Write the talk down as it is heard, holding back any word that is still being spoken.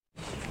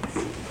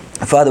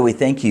Father, we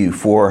thank you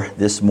for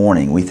this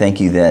morning. We thank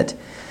you that,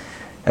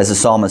 as the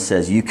psalmist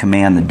says, you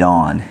command the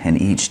dawn,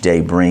 and each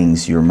day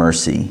brings your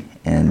mercy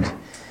and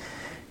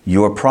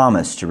your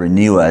promise to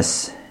renew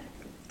us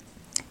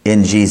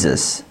in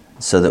Jesus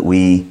so that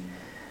we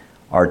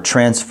are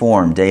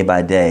transformed day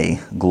by day,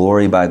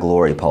 glory by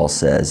glory, Paul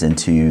says,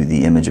 into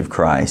the image of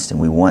Christ, and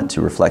we want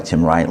to reflect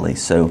Him rightly.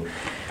 So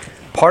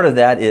part of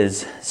that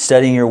is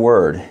studying your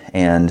Word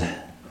and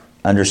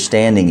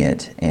understanding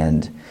it,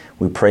 and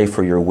we pray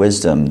for your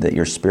wisdom, that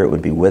your Spirit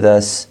would be with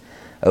us,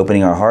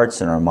 opening our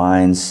hearts and our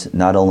minds,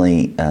 not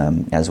only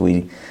as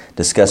we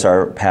discuss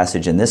our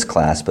passage in this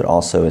class, but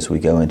also as we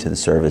go into the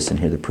service and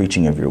hear the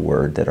preaching of your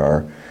Word, that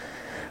our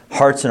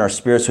hearts and our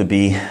spirits would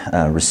be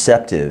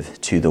receptive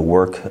to the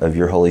work of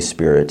your Holy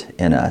Spirit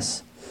in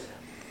us.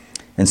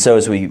 And so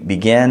as we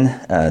begin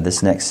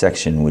this next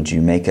section, would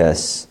you make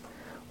us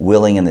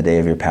willing in the day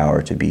of your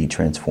power to be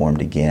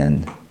transformed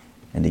again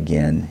and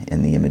again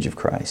in the image of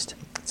Christ?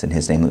 It's in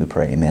His name that we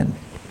pray. Amen.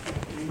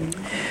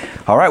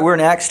 All right, we're in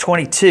Acts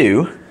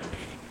 22.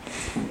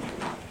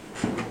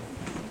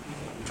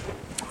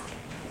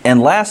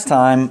 And last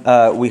time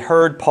we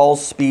heard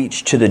Paul's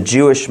speech to the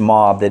Jewish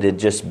mob that had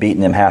just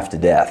beaten him half to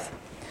death.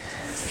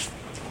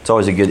 It's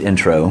always a good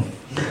intro.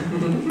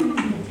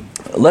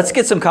 Let's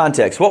get some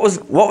context. What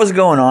was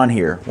going on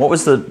here? What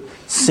was the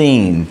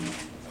scene?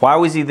 Why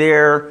was he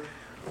there?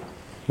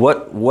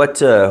 What was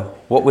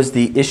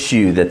the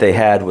issue that they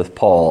had with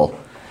Paul?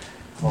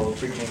 Paul was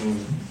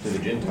preaching to the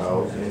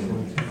Gentiles,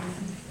 and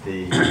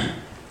the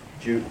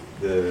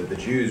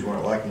Jews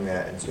weren't liking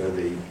that, and so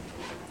the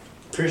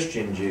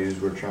Christian Jews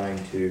were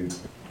trying to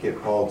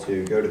get Paul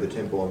to go to the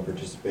temple and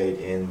participate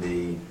in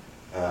the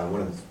I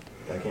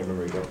can't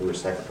remember exactly which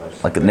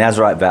sacrifice. Like the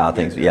Nazirite vow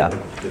things, yeah.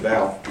 The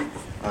vow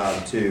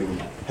to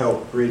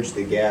help bridge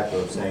the gap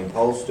of saying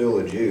Paul's still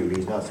a Jew.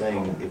 He's not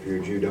saying if you're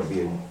a Jew, don't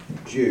be a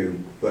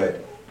Jew,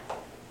 but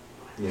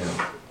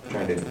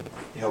trying to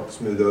help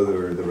smooth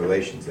over the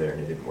relations there,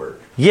 and it didn't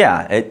work.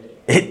 Yeah,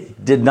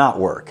 it did not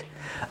work.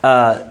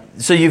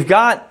 So you've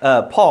got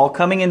Paul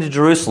coming into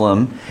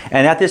Jerusalem,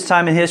 and at this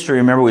time in history,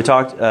 remember we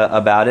talked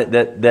about it,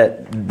 that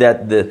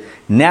the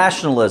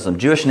nationalism,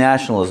 Jewish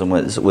nationalism,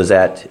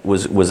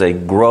 was a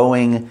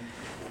growing,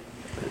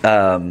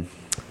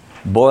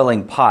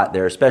 boiling pot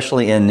there,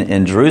 especially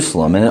in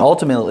Jerusalem, and it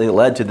ultimately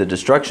led to the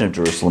destruction of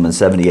Jerusalem in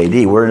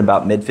 70 AD. We're in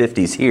about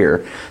mid-50s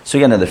here, so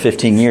you got another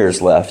 15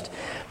 years left.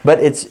 But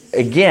it's,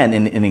 again,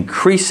 an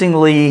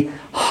increasingly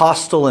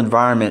hostile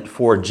environment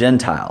for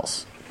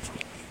Gentiles.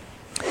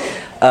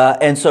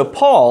 And so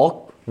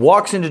Paul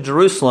walks into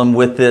Jerusalem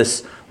with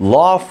this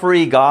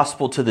law-free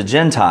gospel to the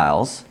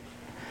Gentiles,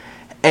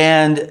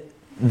 and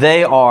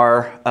they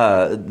are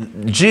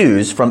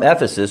Jews from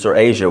Ephesus, or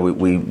Asia,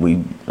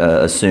 we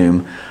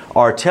assume,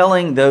 are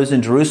telling those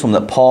in Jerusalem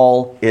that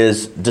Paul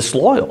is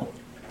disloyal.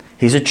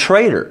 He's a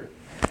traitor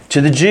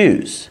to the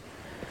Jews.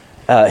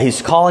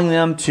 He's calling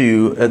them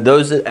to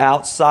those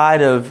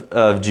outside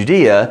of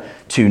Judea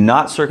to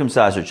not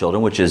circumcise their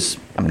children, which is,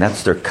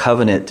 that's their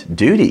covenant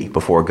duty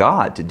before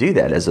God to do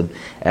that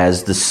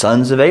as the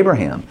sons of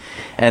Abraham.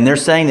 And they're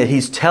saying that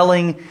he's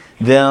telling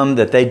them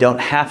that they don't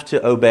have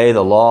to obey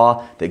the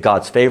law, that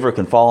God's favor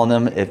can fall on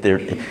them if they're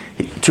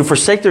to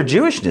forsake their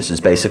Jewishness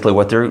is basically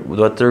what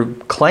they're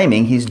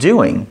claiming he's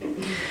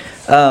doing.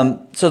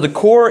 So the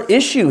core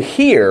issue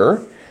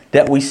here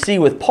that we see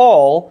with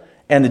Paul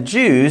and the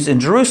Jews in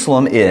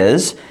Jerusalem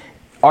is,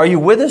 are you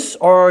with us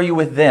or are you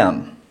with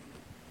them?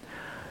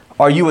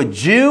 Are you a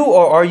Jew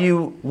or are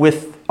you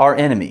with our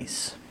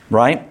enemies?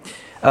 Right?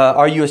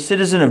 Are you a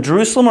citizen of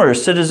Jerusalem or a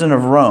citizen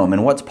of Rome?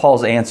 And what's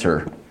Paul's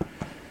answer?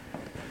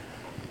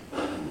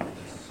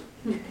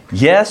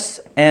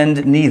 Yes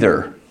and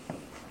neither.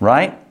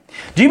 Right?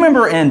 Do you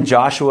remember in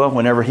Joshua,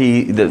 whenever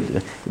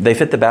they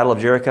fit the battle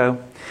of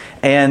Jericho?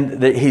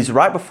 And he's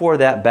right before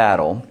that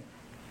battle.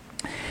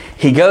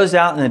 He goes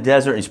out in the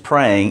desert, he's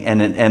praying,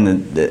 and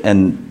the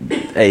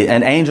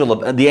angel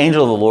of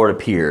the Lord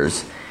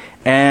appears.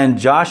 And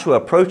Joshua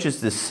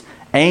approaches this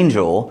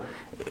angel,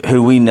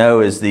 who we know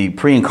is the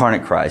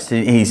pre-incarnate Christ.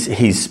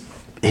 He's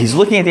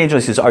looking at the angel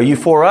and he says, "Are you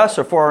for us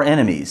or for our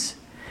enemies?"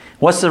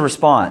 What's the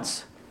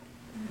response?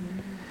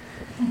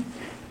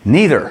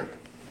 Neither.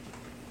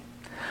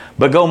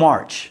 But go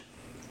march.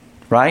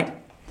 Right?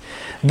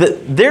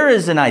 There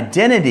is an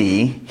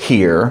identity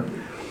here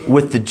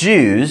with the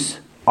Jews,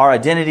 our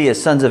identity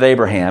as sons of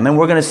Abraham, and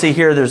we're going to see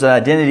here there's an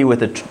identity with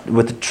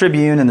the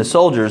tribune and the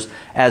soldiers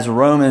as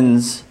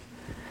Romans.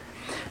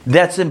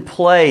 That's in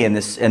play in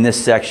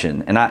this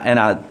section, and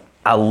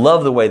I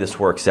love the way this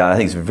works out. I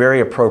think it's very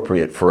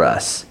appropriate for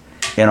us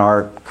in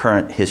our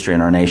current history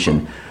in our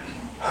nation.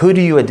 Who do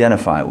you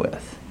identify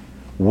with?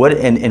 What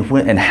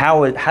and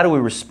how do we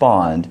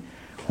respond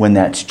when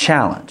that's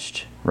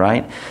challenged?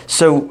 Right.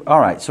 So all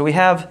right. So we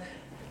have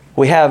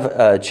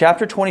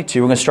chapter 22.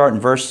 We're going to start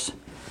in verse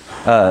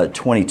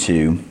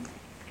 22.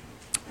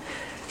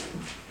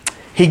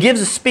 He gives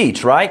a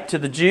speech, right, to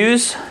the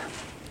Jews.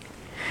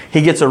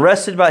 He gets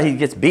arrested he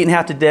gets beaten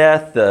half to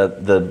death.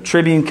 The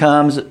tribune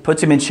comes,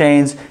 puts him in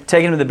chains,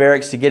 takes him to the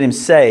barracks to get him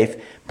safe.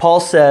 Paul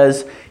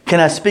says, can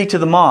I speak to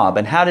the mob?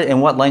 And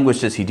in what language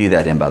does he do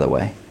that in, by the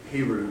way?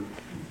 Hebrew.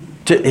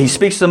 He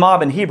speaks to the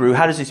mob in Hebrew.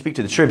 How does he speak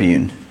to the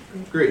tribune?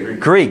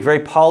 Greek, very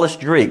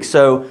polished Greek.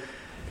 So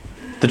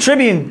the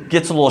tribune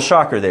gets a little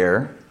shocker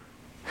there.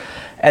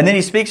 And then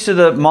he speaks to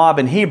the mob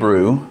in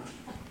Hebrew.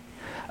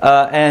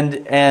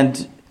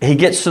 And he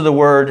gets to the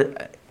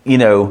word,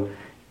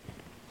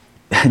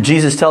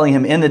 Jesus telling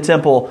him in the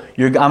temple,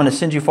 I'm going to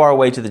send you far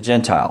away to the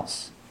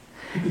Gentiles.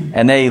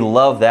 And they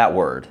love that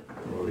word.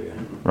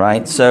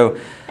 Right? So,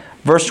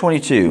 verse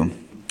 22.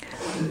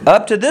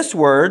 Up to this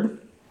word,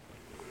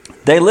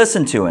 they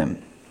listened to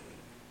him.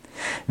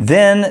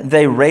 Then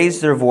they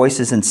raised their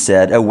voices and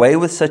said, away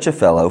with such a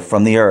fellow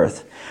from the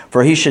earth,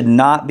 for he should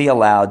not be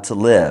allowed to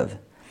live.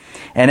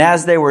 And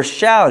as they were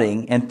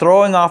shouting and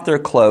throwing off their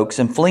cloaks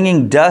and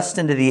flinging dust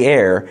into the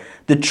air,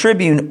 the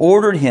tribune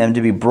ordered him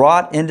to be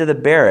brought into the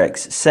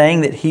barracks,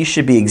 saying that he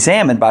should be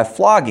examined by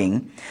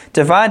flogging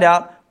to find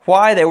out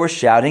why they were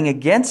shouting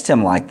against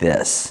him like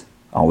this.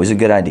 Always a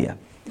good idea.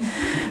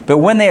 But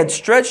when they had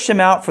stretched him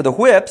out for the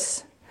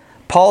whips,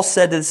 Paul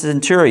said to the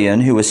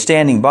centurion who was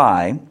standing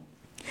by,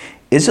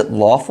 is it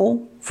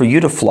lawful for you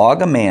to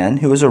flog a man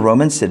who is a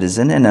Roman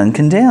citizen and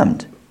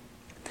uncondemned?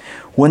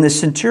 When the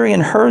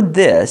centurion heard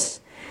this,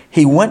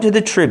 he went to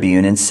the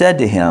tribune and said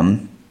to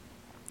him,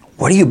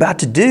 what are you about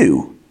to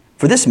do?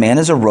 For this man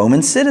is a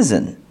Roman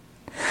citizen.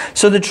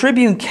 So the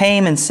tribune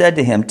came and said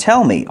to him,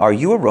 tell me, are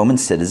you a Roman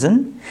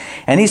citizen?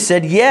 And he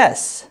said,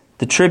 yes.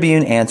 The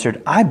tribune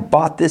answered, I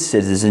bought this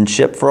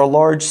citizenship for a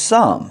large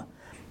sum.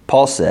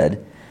 Paul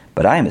said,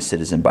 but I am a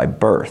citizen by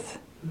birth.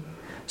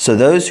 So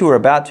those who were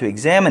about to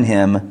examine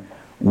him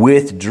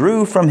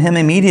withdrew from him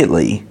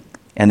immediately.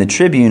 And the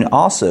tribune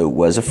also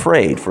was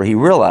afraid, for he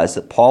realized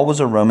that Paul was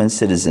a Roman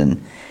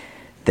citizen,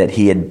 that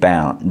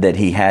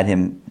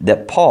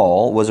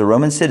Paul was a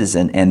Roman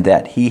citizen, and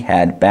that he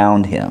had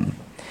bound him.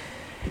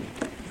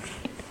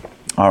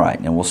 All right,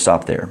 and we'll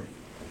stop there.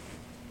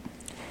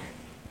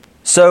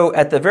 So,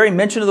 at the very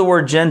mention of the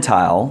word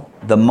Gentile,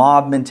 the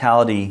mob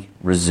mentality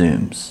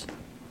resumes.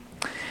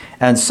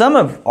 And some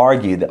have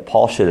argued that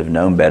Paul should have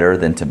known better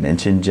than to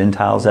mention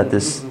Gentiles at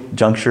this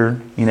juncture,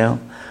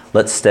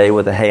 Let's stay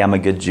with a, hey, I'm a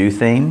good Jew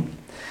theme.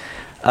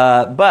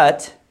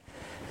 But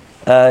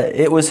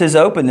it was his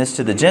openness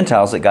to the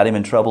Gentiles that got him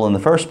in trouble in the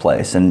first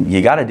place. And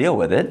you got to deal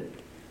with it.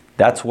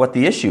 That's what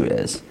the issue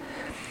is.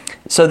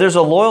 So there's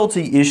a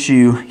loyalty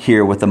issue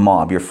here with the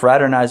mob. You're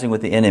fraternizing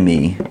with the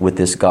enemy with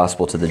this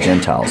gospel to the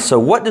Gentiles. So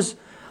what does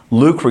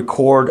Luke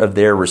record of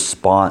their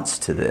response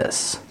to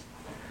this?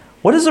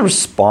 What is the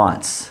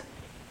response?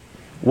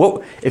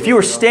 If you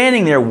were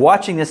standing there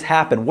watching this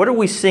happen, what are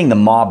we seeing the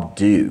mob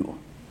do?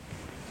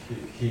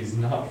 He's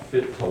not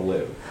fit to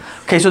live.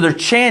 Okay, so they're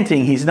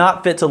chanting, he's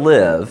not fit to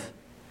live.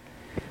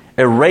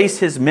 Erase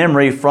his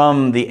memory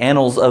from the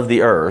annals of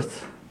the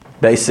earth,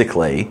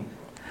 basically.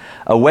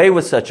 Away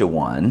with such a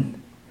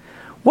one.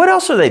 What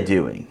else are they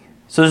doing?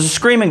 So there's a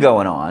screaming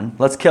going on.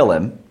 Let's kill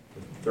him.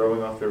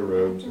 Throwing off their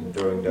robes and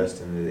throwing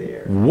dust into the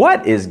air.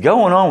 What is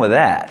going on with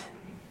that?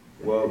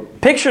 Well,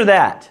 picture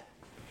that.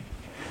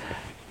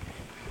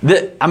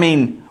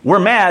 We're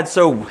mad,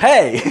 so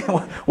hey,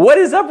 what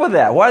is up with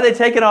that? Why are they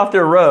taking off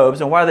their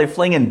robes and why are they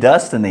flinging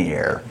dust in the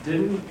air?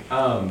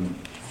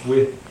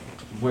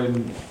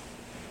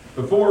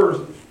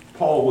 Before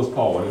Paul was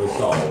Paul, when he was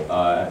Saul,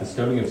 at the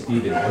stoning of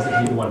Stephen,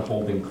 wasn't he the one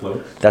holding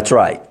cloaks? That's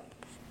right.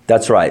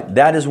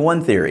 That is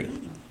one theory.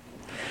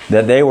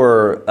 That they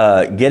were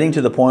getting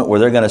to the point where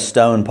they're going to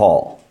stone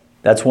Paul.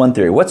 That's one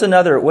theory. What's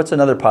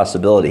another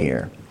possibility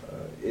here?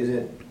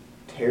 Isn't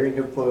tearing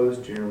of clothes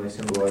generally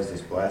symbolized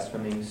as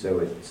blasphemy? So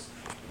it's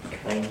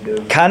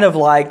kind of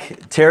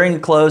like tearing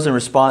clothes in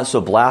response to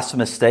a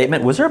blasphemous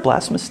statement. Was there a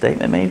blasphemous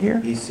statement made here?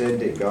 He said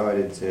that God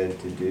had said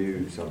to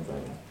do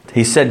something.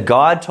 He said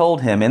God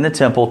told him in the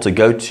temple to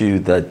go to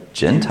the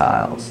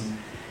Gentiles.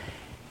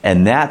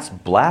 And that's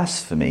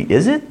blasphemy,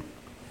 is it?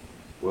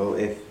 Well,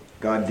 if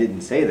God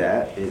didn't say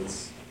that,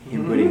 it's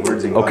him putting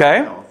words in God's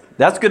mouth.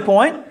 That's a good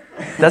point.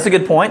 That's a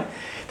good point.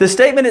 The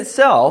statement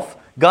itself,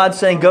 God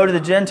saying go to the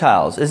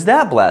Gentiles, is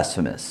that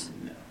blasphemous?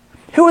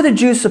 Who are the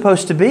Jews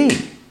supposed to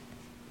be?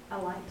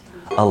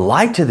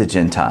 Alike to the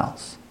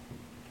Gentiles.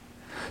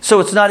 So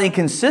it's not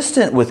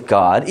inconsistent with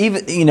God,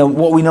 even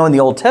what we know in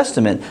the Old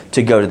Testament,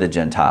 to go to the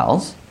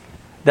Gentiles.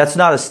 That's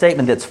not a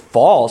statement that's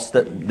false,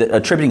 that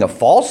attributing a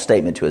false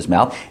statement to his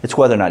mouth. It's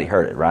whether or not he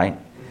heard it, right?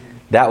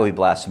 That would be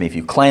blasphemy if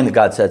you claim that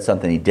God said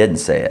something, he didn't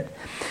say it.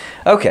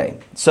 Okay,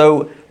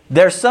 so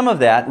there's some of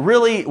that.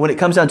 Really, when it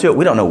comes down to it,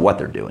 we don't know what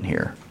they're doing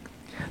here.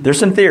 There's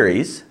some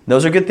theories.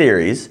 Those are good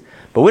theories.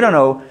 But we don't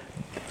know.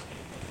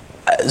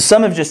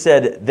 Some have just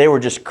said they were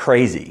just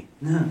crazy.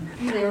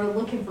 They were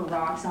looking for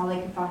rocks, and all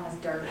they could find was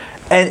dirt.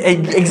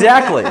 And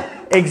exactly.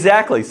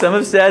 Some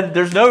have said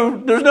there's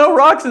no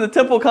rocks in the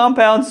temple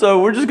compound,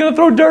 so we're just going to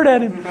throw dirt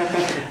at him.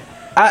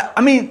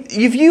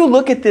 If you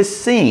look at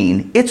this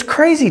scene, it's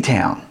crazy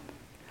town.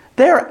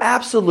 They're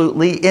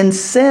absolutely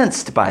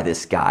incensed by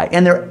this guy,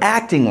 and they're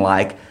acting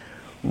like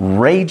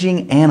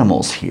raging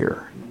animals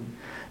here.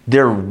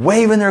 They're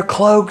waving their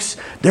cloaks,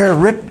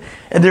 and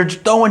they're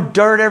throwing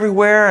dirt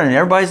everywhere, and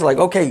everybody's like,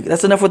 okay,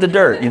 that's enough with the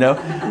dirt,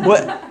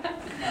 What?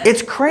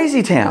 It's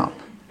crazy town.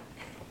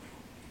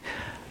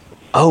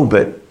 Oh,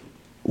 but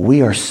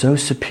we are so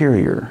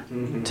superior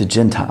to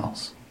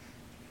Gentiles.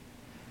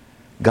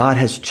 God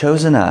has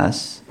chosen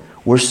us.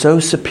 We're so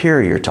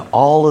superior to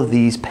all of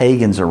these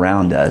pagans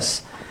around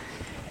us.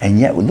 And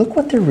yet, look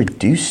what they're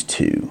reduced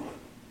to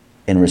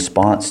in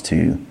response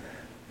to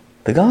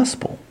the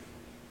gospel.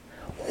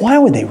 Why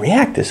would they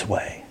react this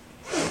way?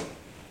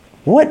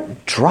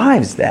 What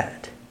drives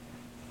that?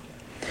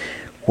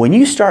 When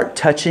you start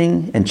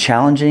touching and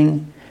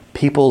challenging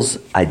people's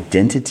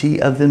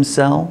identity of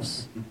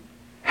themselves,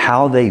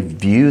 how they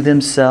view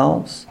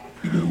themselves,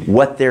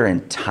 what they're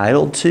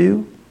entitled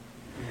to,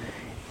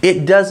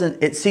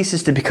 it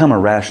ceases to become a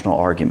rational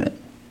argument.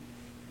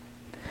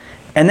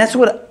 And that's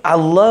what I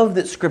love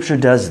that Scripture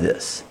does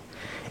this.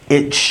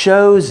 It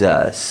shows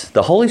us,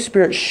 the Holy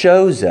Spirit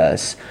shows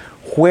us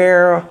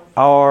where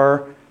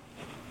our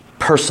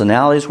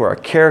personalities, where our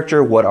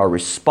character, what our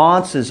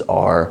responses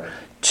are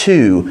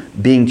to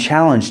being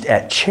challenged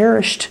at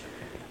cherished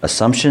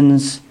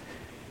assumptions,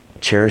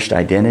 cherished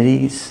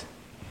identities.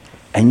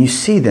 And you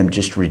see them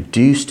just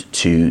reduced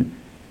to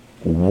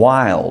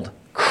wild,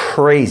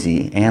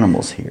 crazy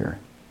animals here.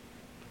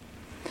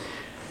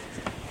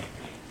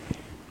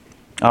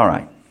 All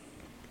right.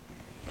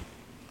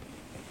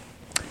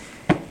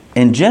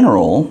 In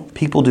general,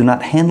 people do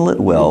not handle it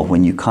well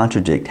when you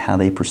contradict how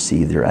they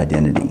perceive their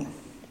identity.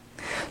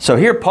 So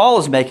here Paul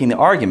is making the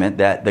argument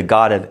that the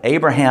God of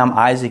Abraham,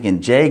 Isaac,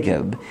 and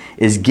Jacob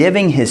is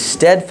giving his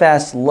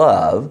steadfast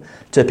love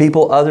to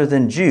people other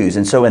than Jews.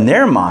 And so in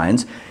their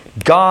minds,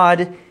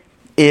 Paul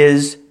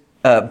is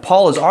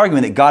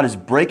arguing that God is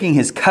breaking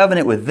his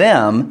covenant with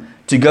them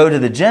to go to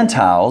the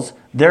Gentiles,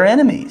 their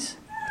enemies.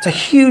 It's a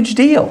huge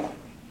deal.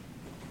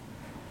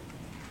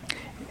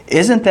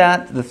 Isn't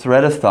that the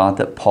thread of thought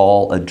that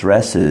Paul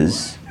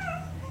addresses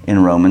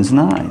in Romans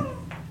 9?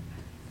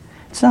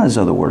 It's not as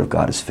though the Word of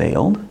God has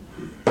failed,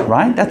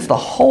 right? That's the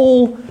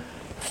whole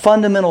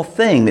fundamental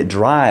thing that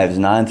drives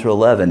 9 through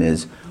 11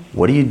 is,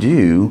 what do you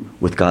do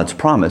with God's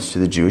promise to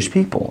the Jewish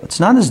people? It's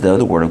not as though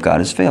the Word of God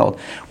has failed.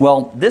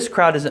 Well, this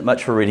crowd isn't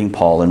much for reading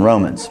Paul in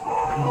Romans.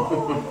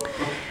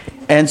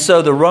 And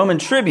so the Roman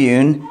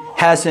tribune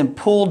has him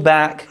pulled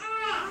back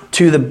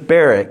to the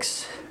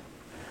barracks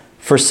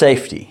for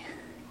safety.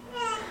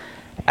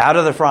 Out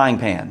of the frying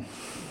pan.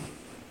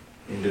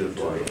 Into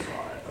the fire.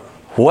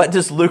 What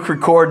does Luke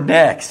record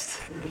next?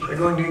 They're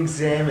going to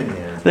examine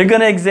him. They're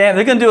going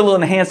to do a little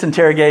enhanced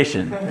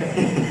interrogation.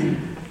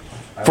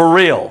 For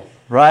real,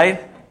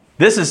 right?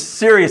 This is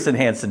serious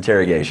enhanced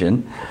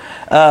interrogation.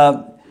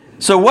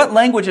 So what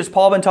language has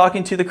Paul been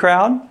talking to the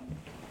crowd?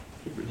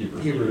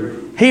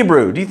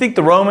 Hebrew. Do you think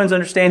the Romans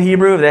understand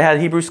Hebrew? Have they had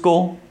Hebrew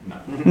school?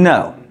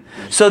 No.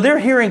 So they're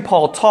hearing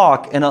Paul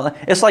talk, and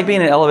it's like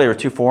being in an elevator with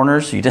two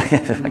foreigners. I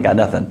got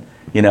nothing,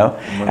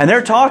 And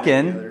they're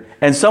talking,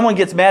 and someone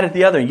gets mad at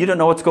the other, and you don't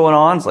know what's going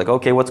on. It's like,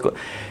 okay, what's going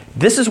on?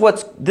 This is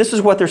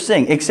what they're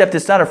saying, except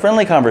it's not a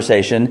friendly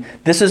conversation.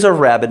 This is a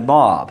rabid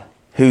mob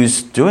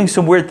who's doing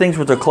some weird things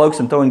with their cloaks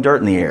and throwing dirt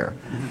in the air.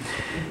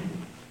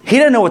 He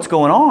doesn't know what's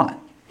going on.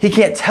 He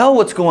can't tell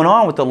what's going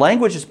on with the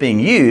language that's being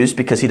used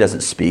because he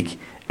doesn't speak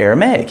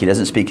Aramaic. He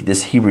doesn't speak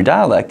this Hebrew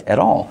dialect at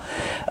all.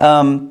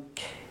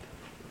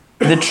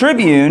 The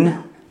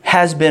tribune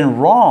has been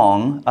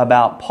wrong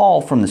about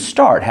Paul from the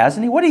start,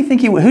 hasn't he? Who do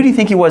you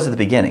think he was at the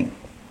beginning?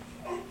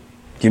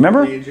 Do you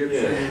remember? The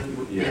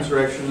Egyptian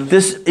insurrectionist.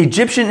 This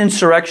Egyptian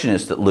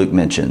insurrectionist that Luke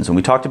mentions, and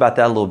we talked about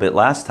that a little bit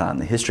last time,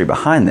 the history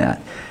behind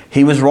that.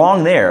 He was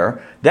wrong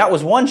there. That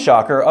was one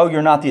shocker. Oh,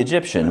 you're not the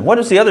Egyptian. What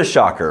is the other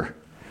shocker?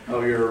 Oh,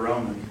 you're a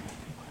Roman.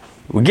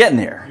 We're getting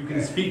there. You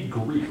can speak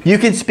Greek. You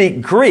can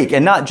speak Greek,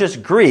 and not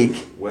just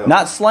Greek,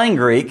 not slang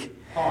Greek,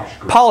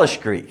 polished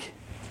Greek.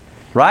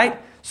 Right?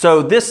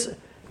 So this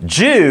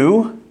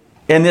Jew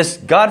in this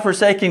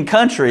God-forsaken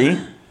country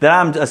that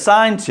I'm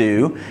assigned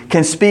to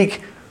can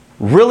speak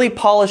really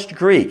polished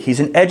Greek. He's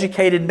an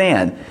educated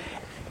man.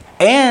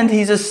 And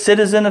he's a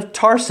citizen of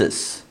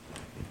Tarsus,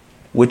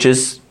 which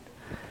is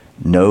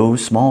no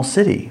small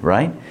city,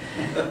 right?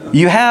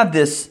 You have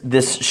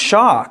this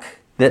shock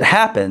that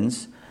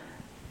happens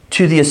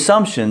to the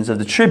assumptions of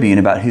the tribune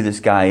about who this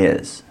guy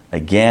is,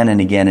 again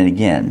and again and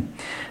again.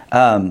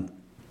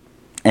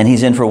 And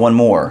he's in for one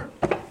more,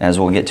 as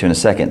we'll get to in a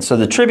second. So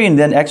the tribune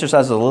then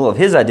exercises a little of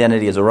his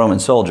identity as a Roman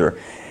soldier.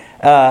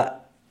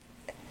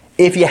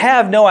 If you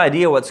have no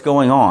idea what's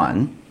going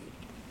on,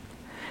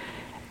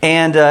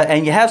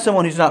 and you have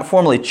someone who's not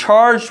formally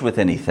charged with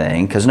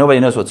anything, because nobody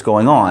knows what's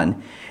going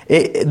on,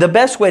 the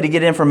best way to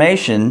get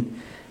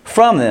information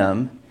from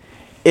them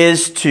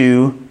is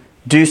to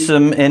do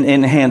some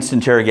enhanced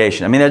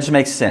interrogation. I mean, that just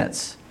makes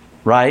sense,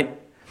 right?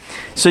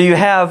 So you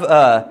have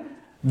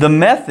the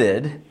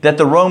method that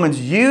the Romans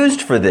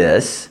used for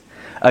this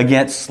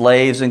against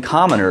slaves and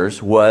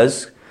commoners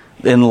was,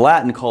 in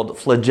Latin called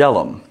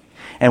flagellum.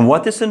 And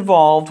what this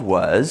involved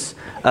was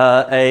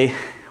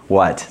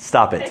what?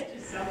 Stop it.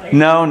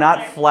 No,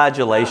 not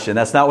flagellation.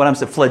 That's not what I'm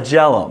saying.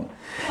 Flagellum.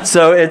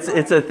 So it's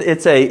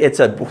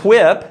a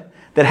whip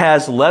that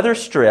has leather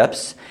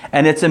strips,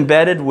 and it's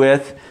embedded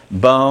with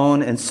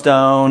bone and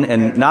stone,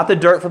 and not the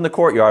dirt from the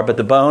courtyard, but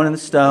the bone and the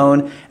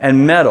stone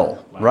and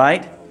metal,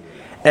 right?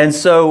 And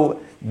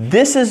so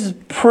this is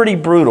pretty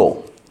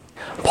brutal.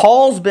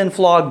 Paul's been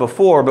flogged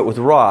before, but with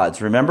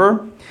rods,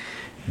 remember?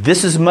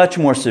 This is much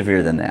more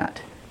severe than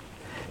that.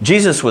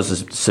 Jesus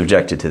was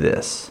subjected to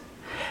this.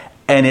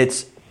 And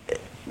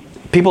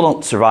people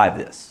don't survive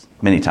this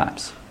many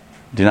times.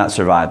 Do not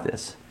survive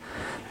this.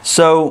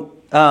 So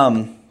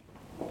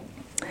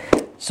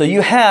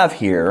you have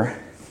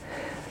here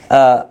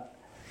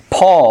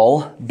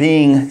Paul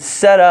being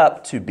set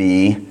up to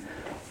be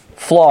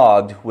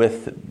flogged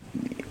with,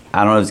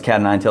 I don't know if it's cat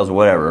o' nine tails or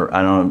whatever.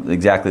 I don't know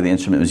exactly the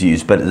instrument was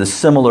used, but it's a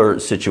similar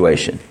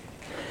situation.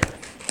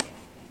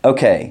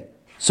 Okay,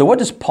 so what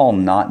does Paul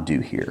not do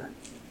here?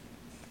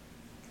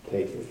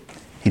 Take it.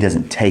 He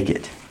doesn't take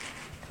it.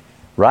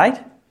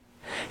 Right?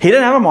 He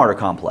doesn't have a martyr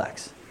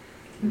complex.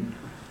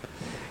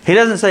 He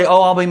doesn't say,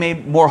 oh, I'll be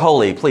made more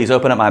holy. Please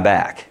open up my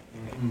back.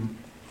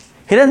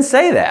 He doesn't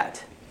say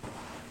that.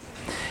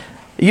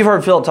 You've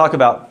heard Philip talk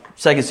about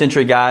 2nd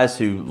century guys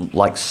who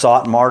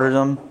sought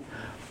martyrdom.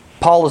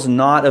 Paul is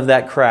not of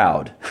that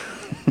crowd.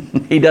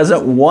 He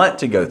doesn't want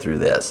to go through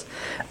this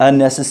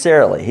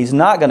unnecessarily. He's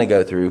not going to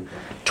go through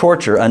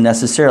torture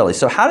unnecessarily.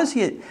 So how does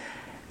he...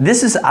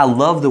 I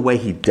love the way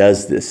he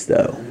does this,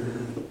 though.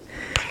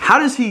 How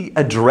does he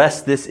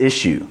address this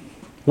issue?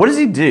 What does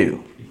he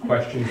do? He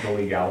questions the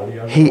legality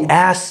of it. He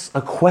asks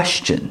a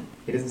question.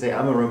 He doesn't say,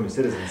 I'm a Roman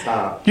citizen,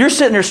 stop. You're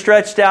sitting there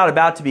stretched out,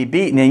 about to be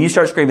beaten, and you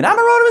start screaming, I'm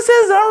a Roman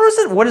citizen, I'm a Roman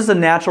citizen. What is the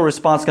natural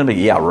response going to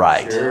be? Yeah,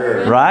 right.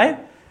 Sure. Right?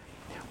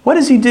 What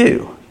does he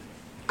do?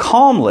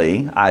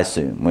 Calmly, I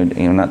assume.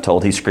 I'm not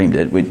told he screamed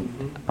it.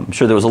 I'm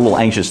sure there was a little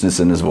anxiousness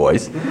in his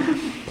voice.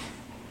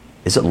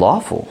 Is it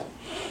lawful?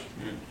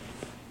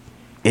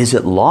 Is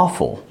it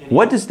lawful?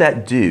 What does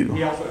that do?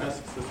 He also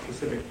asks a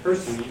specific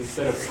person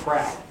instead of a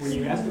crowd. When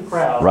you ask a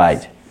crowd,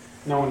 Right.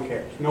 no one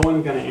cares. No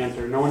one's going to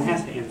answer. No one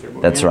has to answer.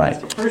 But That's when you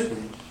right. ask a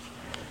person,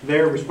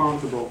 they're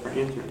responsible for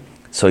answering.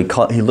 So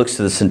he looks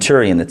to the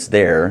centurion that's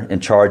there in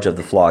charge of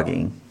the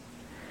flogging.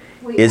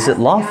 We Is it ask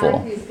the lawful?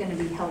 guy who's going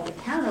to be held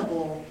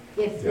accountable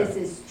if this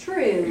is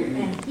true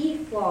and he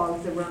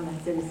flogs a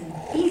Roman citizen,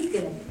 he's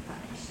going to be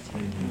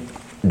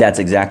punished. That's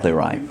exactly He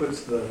right.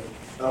 puts the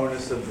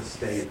onus of the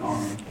state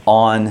on.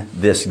 On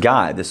this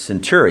guy, this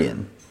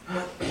centurion.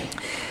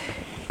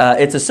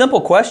 It's a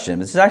simple question.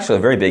 This is actually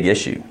a very big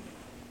issue.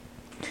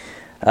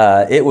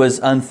 It was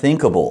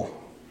unthinkable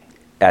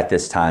at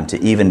this time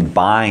to even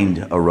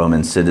bind a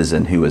Roman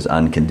citizen who was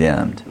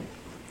uncondemned.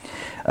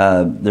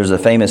 There's a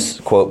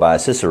famous quote by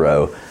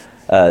Cicero.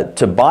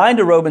 To bind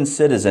a Roman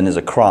citizen is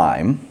a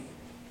crime.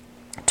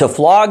 To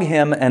flog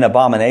him an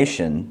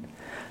abomination.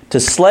 To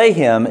slay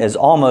him is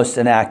almost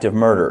an act of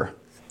murder.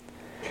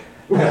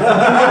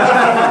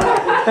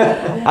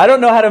 I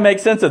don't know how to make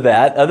sense of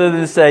that other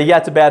than to say, yeah,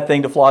 it's a bad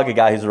thing to flog a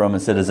guy who's a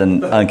Roman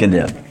citizen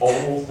uncondemned.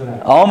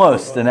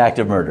 Almost an act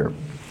of murder.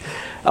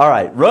 All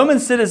right, Roman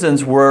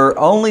citizens were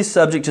only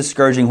subject to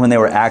scourging when they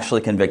were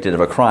actually convicted of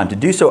a crime. To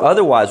do so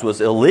otherwise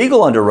was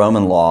illegal under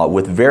Roman law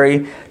with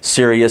very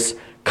serious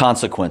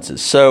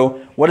consequences.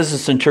 So what does the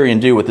centurion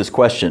do with this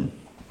question?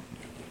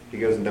 He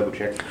goes and double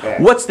checks the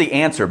facts. What's the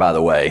answer, by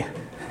the way?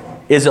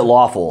 Is it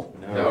lawful?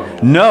 No.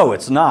 No,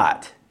 it's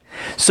not.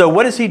 So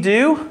what does he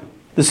do?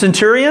 The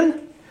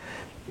centurion?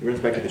 He runs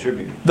back to the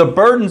tribune. The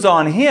burden's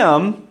on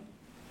him.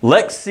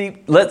 Let's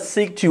seek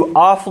to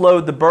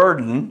offload the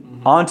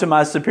burden onto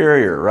my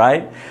superior,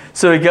 right?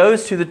 So he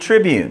goes to the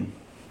tribune.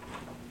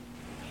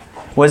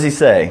 What does he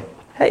say?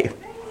 Hey.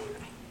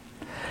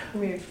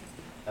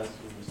 That's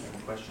the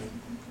same question.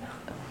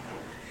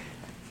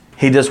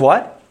 He does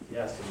what?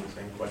 Yes, the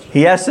same question.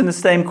 He asks him the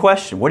same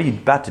question. What are you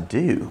about to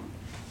do?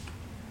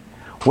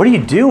 What are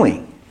you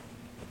doing?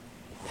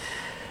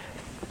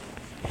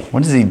 How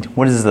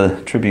does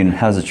the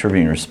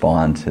tribune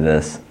respond to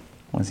this?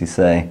 What does he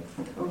say?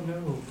 Oh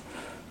no.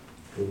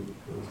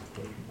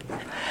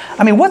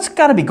 I mean, what's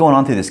got to be going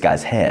on through this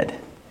guy's head?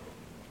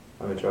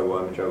 I'm in trouble,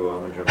 I'm in trouble,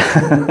 I'm in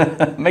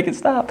trouble. Make it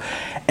stop.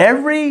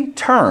 Every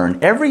turn,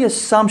 every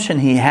assumption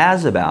he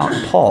has about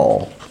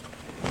Paul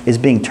is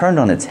being turned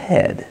on its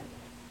head.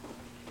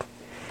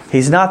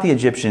 He's not the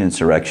Egyptian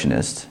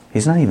insurrectionist.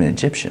 He's not even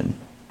Egyptian.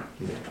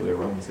 He's actually a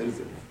Roman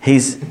citizen.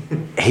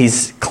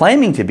 He's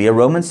claiming to be a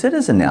Roman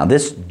citizen now.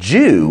 This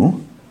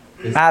Jew,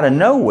 out of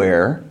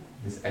nowhere,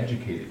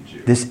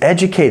 This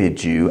educated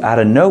Jew out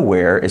of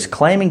nowhere is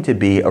claiming to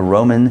be a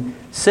Roman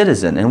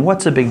citizen. And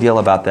what's a big deal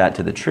about that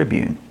to the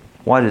tribune?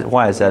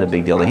 Why is that a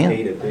big deal to I him?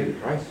 paid a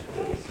big price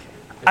for this.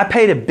 I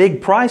paid a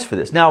big price for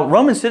this. Now,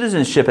 Roman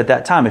citizenship at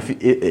that time,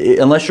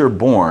 unless you're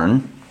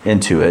born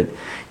into it,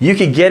 you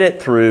could get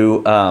it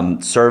through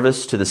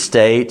service to the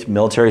state,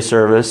 military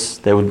service.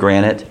 They would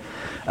grant it.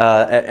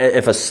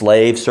 If a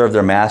slave served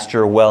their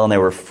master well and they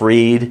were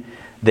freed,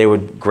 they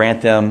would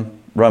grant them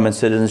Roman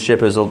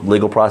citizenship. It was a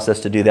legal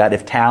process to do that.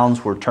 If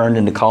towns were turned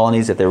into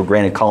colonies, if they were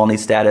granted colony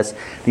status,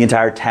 the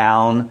entire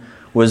town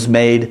was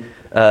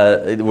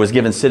was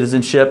given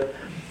citizenship.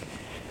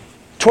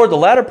 Toward the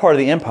latter part of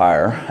the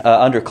empire,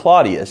 under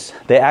Claudius,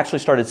 they actually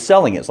started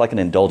selling it. It's like an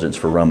indulgence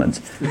for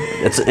Romans.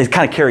 It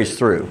kind of carries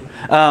through.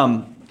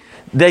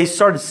 They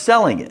started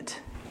selling it,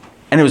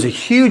 and it was a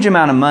huge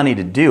amount of money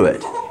to do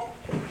it.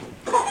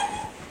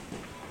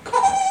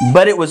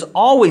 But it was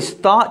always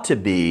thought to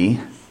be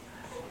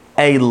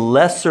a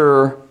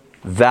lesser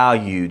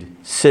valued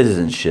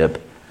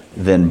citizenship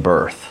than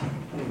birth.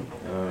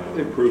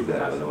 They proved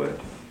that, by the way.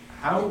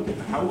 How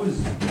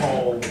was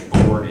Paul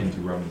born into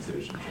Roman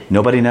citizenship?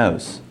 Nobody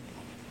knows.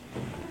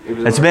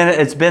 It's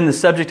been the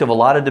subject of a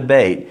lot of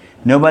debate.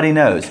 Nobody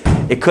knows.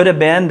 It could have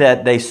been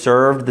that they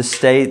served the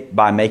state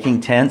by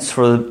making tents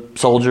for the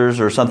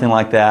soldiers or something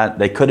like that.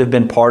 They could have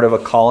been part of a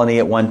colony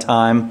at one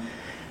time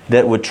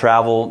that would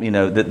travel,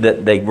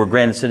 that they were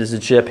granted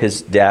citizenship.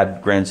 His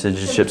dad granted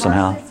citizenship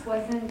somehow. Tarsus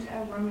wasn't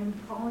a Roman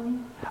colony?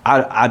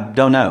 I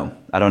don't know.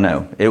 I don't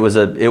know. It was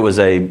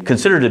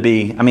considered to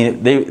be,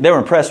 they were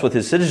impressed with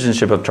his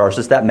citizenship of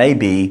Tarsus. That may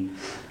be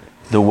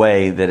the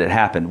way that it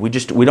happened. We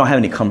don't have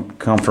any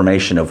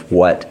confirmation of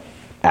what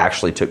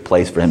actually took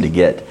place for him to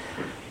get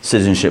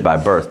citizenship by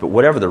birth. But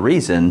whatever the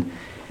reason,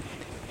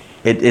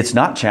 it's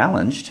not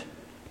challenged.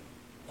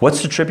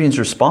 What's the tribune's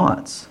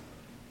response?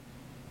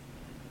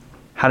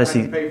 How does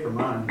he? Pay for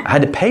mine. I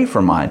had to pay for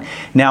mine.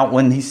 Now,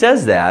 when he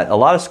says that, a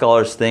lot of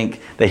scholars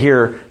think they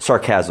hear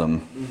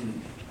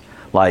sarcasm,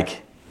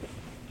 like,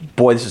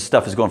 boy, this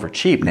stuff is going for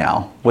cheap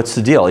now. What's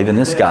the deal? Even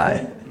this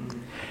guy.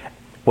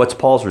 What's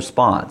Paul's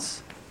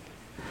response?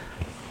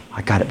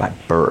 I got it by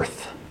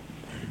birth.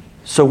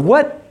 So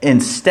what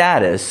in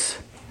status,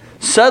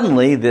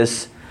 suddenly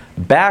this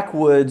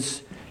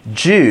backwoods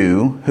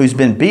Jew who's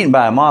been beaten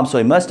by a mob, so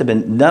he must have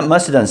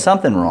done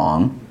something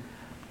wrong,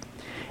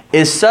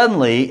 is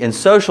suddenly in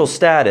social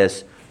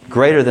status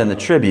greater than the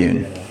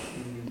tribune.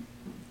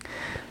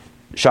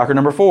 Shocker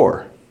number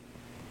 4.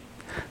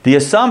 The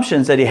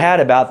assumptions that he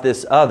had about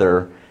this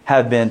other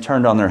have been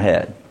turned on their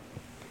head.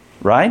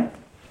 Right?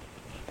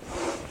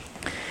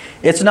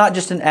 It's not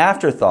just an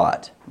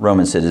afterthought,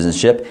 Roman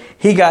citizenship.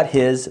 He got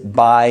his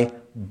by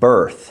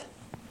birth.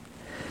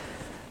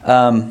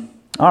 All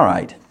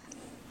right.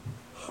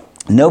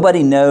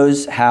 Nobody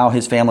knows how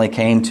his family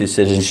came to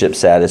citizenship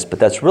status, but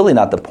that's really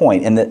not the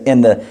point. In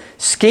the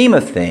scheme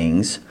of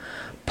things,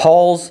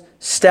 Paul's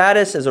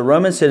status as a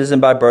Roman citizen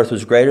by birth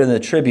was greater than the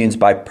tribune's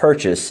by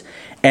purchase,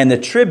 and the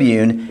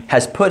tribune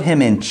has put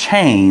him in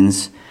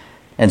chains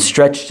and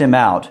stretched him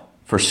out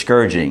for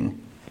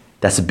scourging.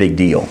 That's a big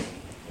deal.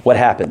 What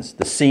happens?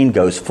 The scene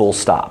goes full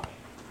stop,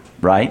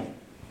 right?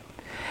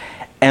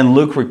 And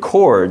Luke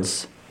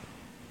records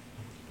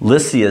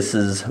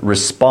Lysias's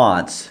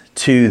response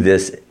to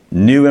this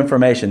new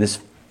information, this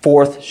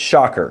 4th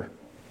shocker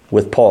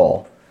with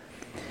Paul.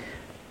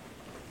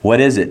 What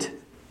is it?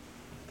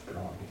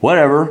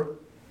 Whatever.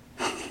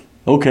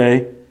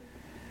 Okay.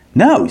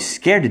 No, he's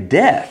scared to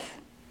death.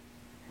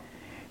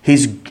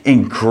 He's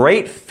in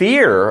great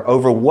fear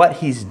over what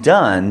he's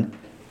done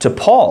to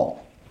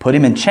Paul. Put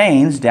him in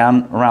chains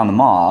down around the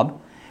mob,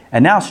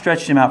 and now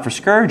stretched him out for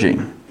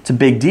scourging. It's a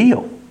big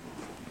deal.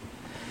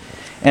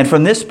 And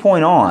from this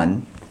point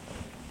on,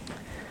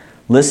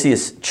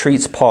 Lysias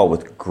treats Paul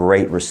with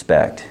great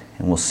respect.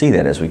 And we'll see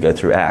that as we go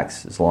through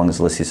Acts, as long as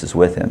Lysias is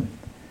with him.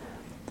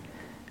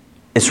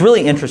 It's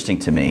really interesting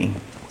to me,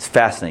 it's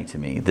fascinating to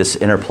me, this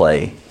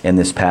interplay in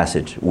this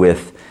passage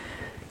with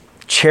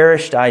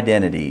cherished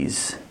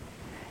identities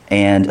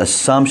and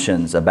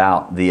assumptions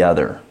about the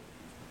other.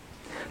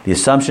 The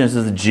assumptions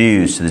of the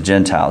Jews to the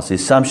Gentiles, the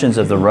assumptions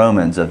of the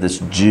Romans of this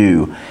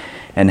Jew,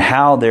 and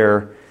how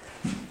their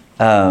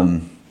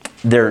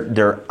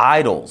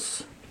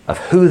idols of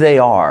who they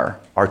are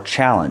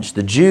challenged.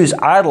 The Jews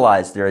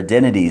idolized their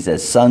identities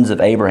as sons of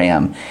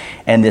Abraham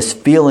and this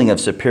feeling of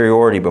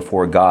superiority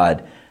before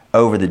God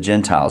over the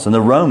Gentiles. And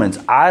the Romans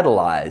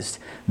idolized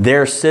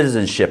their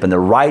citizenship and the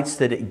rights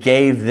that it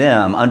gave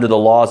them under the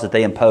laws that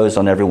they imposed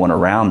on everyone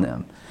around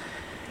them.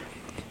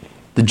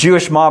 The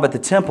Jewish mob at the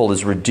temple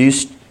is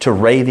reduced to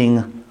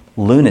raving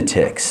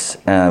lunatics,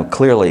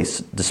 clearly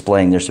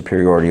displaying their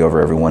superiority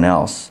over everyone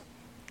else.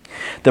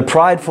 The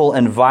prideful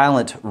and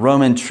violent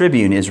Roman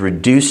tribune is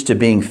reduced to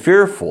being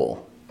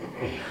fearful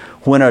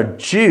when a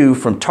Jew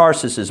from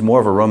Tarsus is more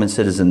of a Roman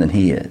citizen than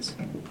he is.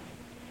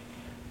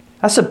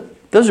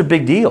 Those are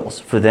big deals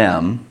for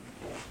them,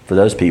 for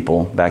those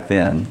people back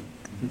then.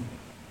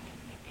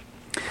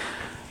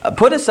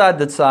 Put aside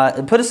this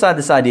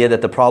idea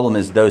that the problem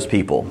is those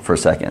people for a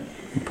second.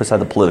 Put aside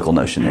the political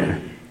notion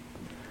there.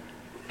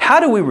 How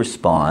do we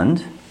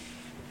respond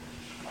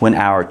when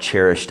our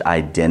cherished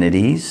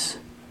identities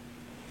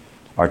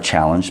are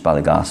challenged by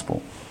the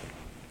gospel?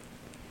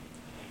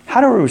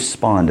 How do we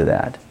respond to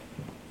that?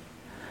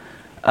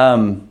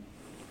 I'm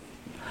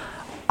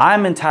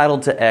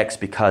entitled to X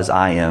because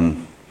I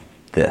am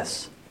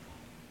this.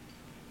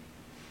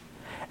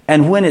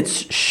 And when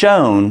it's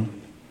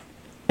shown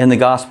in the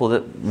gospel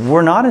that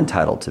we're not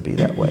entitled to be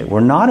that way.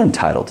 We're not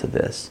entitled to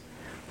this.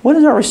 What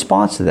is our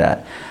response to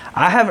that?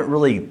 I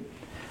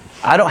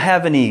don't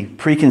have any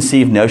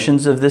preconceived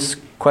notions of this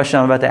question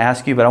I'm about to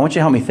ask you, but I want you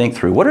to help me think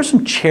through. What are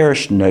some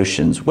cherished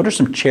notions? What are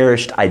some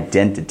cherished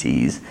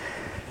identities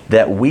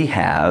that we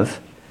have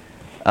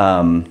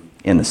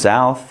in the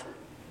South,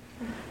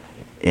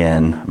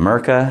 in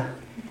America?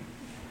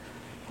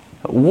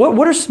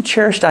 What are some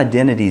cherished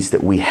identities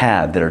that we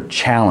have that are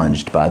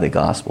challenged by the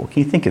gospel?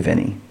 Can you think of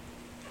any?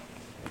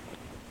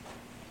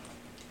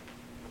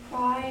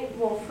 Pride,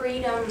 well,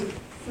 freedom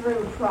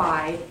through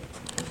pride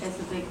is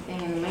a big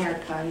thing in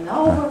America. And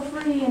we're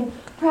free and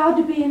proud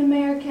to be an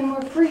American.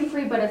 We're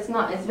free, but it's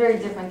not. It's very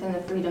different than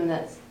the freedom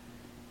that's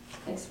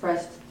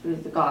expressed through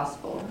the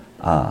gospel.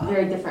 It's a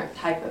very different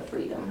type of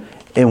freedom.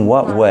 In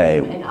what way?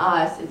 In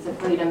us, it's a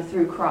freedom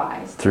through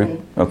Christ.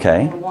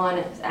 Okay. In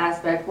one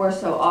aspect, we're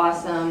so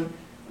awesome.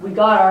 We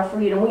got our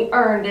freedom. We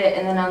earned it.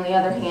 And then on the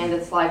other hand,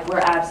 it's like we're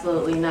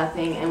absolutely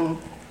nothing, and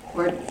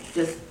we're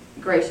just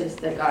gracious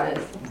that God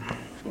has,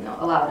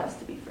 allowed us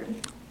to be free.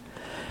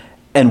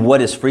 And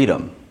what is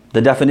freedom?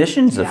 The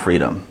definitions of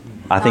freedom.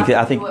 I think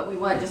do what we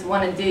just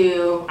want to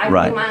do. I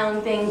can do my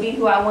own thing, be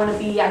who I want to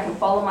be. I can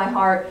follow my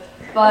heart.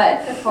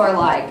 But for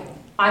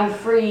I'm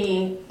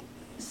free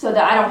so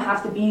that I don't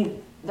have to be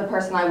the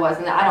person I was,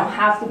 and that I don't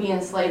have to be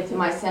enslaved to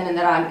my sin, and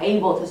that I'm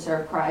able to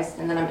serve Christ,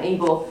 and that I'm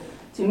able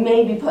to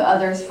maybe put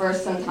others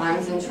first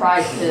sometimes and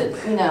try to,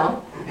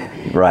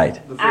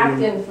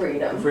 act in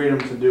freedom. The freedom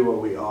to do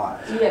what we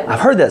ought. Yeah.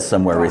 I've heard that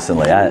somewhere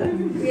recently.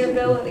 The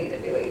ability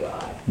to do what you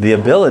ought. The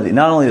ability,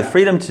 not only the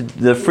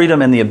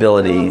freedom and the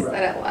ability.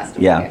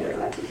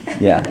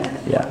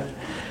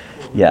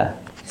 Yeah.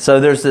 So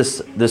there's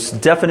this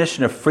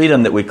definition of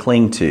freedom that we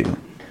cling to.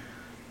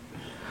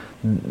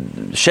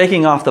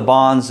 Shaking off the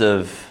bonds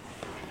of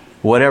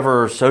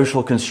whatever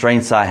social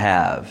constraints I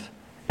have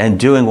and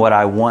doing what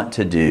I want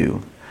to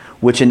do,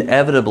 which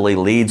inevitably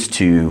leads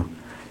to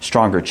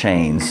stronger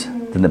chains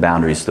than the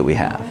boundaries that we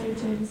have.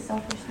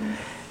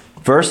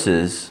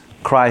 Versus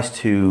Christ,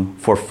 who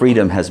for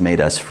freedom has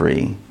made us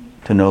free,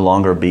 to no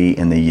longer be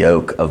in the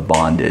yoke of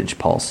bondage,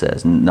 Paul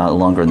says, no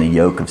longer in the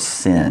yoke of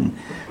sin,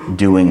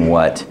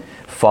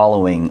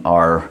 following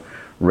our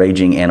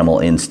raging animal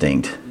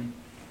instinct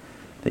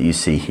that you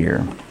see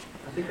here.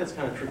 I think that's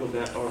kind of trickled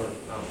down, or I don't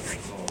know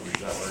if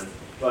that word,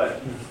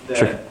 but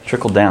that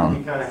trickled down.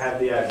 You kind of have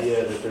the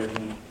idea that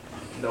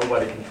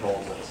nobody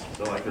controls us.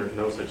 So there's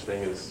no such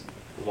thing as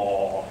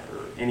law or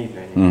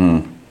anything.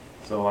 Mm-hmm.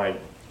 So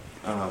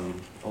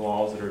the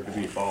laws that are to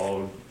be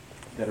followed,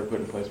 that are put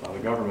in place by the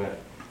government,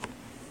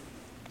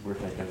 we're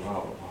thinking,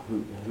 well,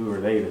 who are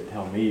they to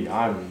tell me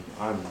I'm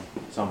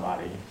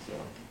somebody? So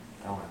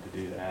I don't have to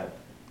do that.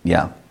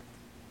 Yeah.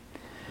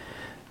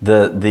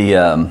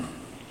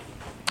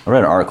 I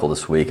read an article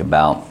this week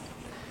about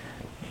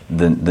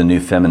the new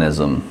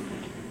feminism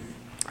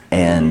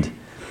and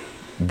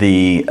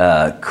the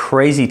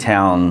crazy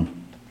town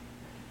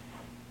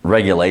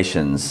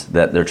regulations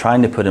that they're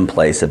trying to put in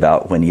place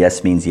about when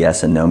yes means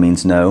yes and no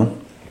means no.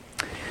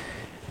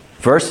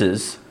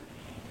 Versus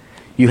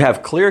you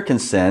have clear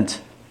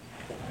consent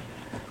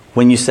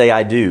when you say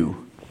I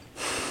do.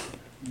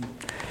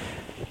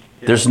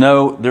 There's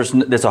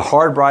a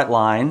hard, bright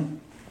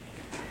line.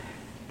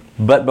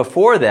 But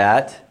before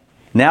that,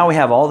 now we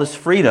have all this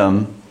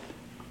freedom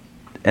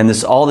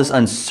and all this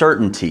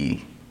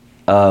uncertainty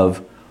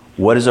of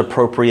what is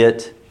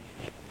appropriate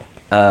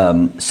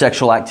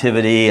sexual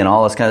activity and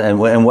all this kind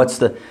of, and what's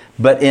the,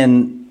 but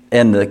in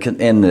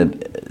the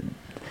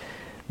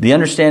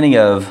understanding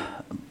of,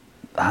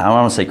 I don't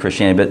want to say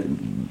Christianity,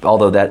 but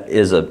although that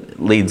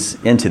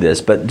leads into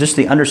this, but just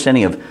the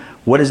understanding of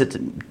what is it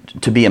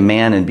to be a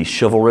man and be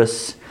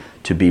chivalrous,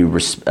 to be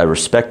a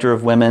respecter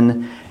of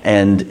women,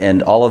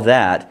 and all of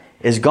that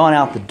is gone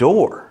out the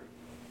door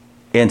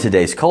in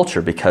today's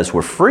culture because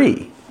we're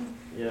free.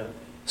 Yeah.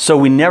 So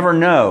we never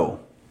know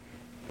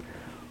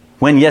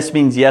when yes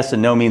means yes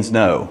and no means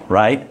no,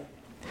 right?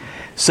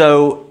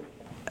 So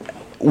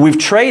we've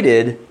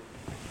traded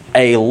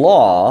a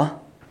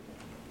law,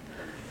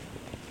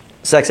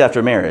 sex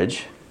after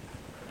marriage,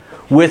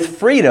 with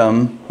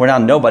freedom where now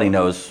nobody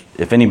knows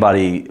if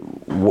anybody,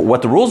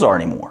 what the rules are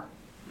anymore.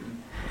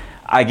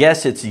 I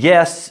guess it's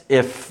yes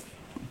if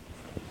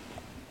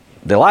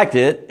they liked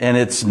it, and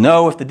it's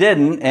no if they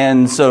didn't,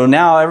 and so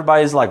now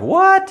everybody's like,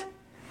 what?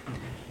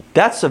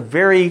 That's a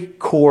very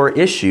core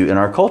issue in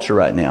our culture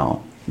right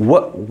now.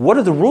 What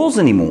are the rules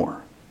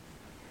anymore?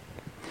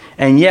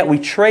 And yet we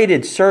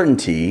traded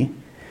certainty,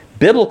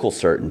 biblical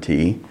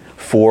certainty,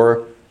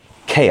 for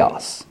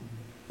chaos.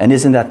 And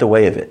isn't that the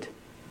way of it?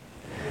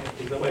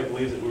 Nobody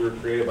believes that we were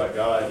created by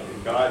God,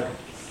 and God,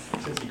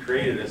 since He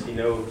created us, He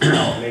knows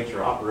how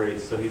nature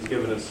operates, so He's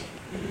given us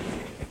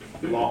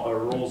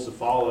rules to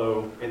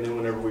follow, and then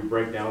whenever we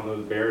break down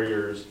those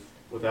barriers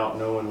without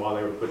knowing why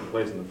they were put in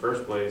place in the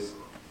first place,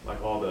 like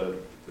all the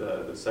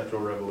sexual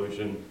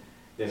revolution,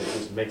 then it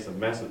just makes a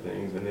mess of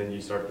things, and then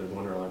you start to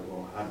wonder,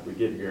 well, how did we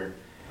get here?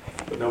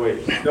 But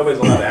nobody's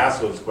allowed to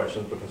ask those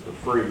questions because we're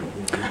free.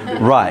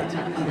 Right. I've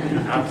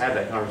had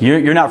that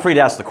conversation. You're not free to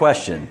ask the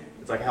question.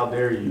 It's like, how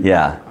dare you?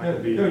 Yeah.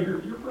 You're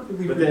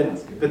perfectly But free to then,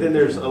 ask it. but then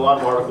there's a lot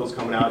of articles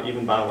coming out,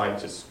 even by like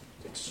just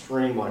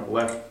extreme, like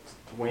left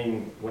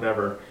wing,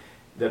 whatever,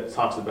 that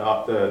talks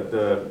about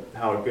the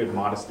how good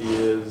modesty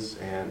is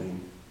and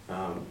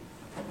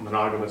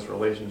monogamous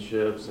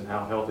relationships and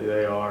how healthy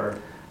they are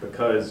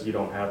because you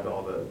don't have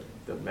all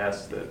the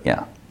mess that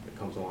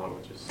comes along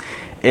with just.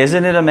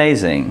 Isn't it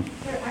amazing?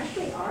 There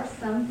actually are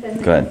some Go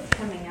ahead. feminists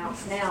coming out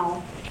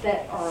now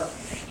that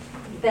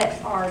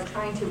are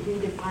trying to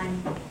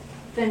redefine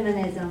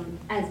feminism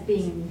as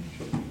being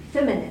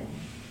feminine.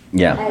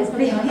 Yeah. As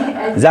being,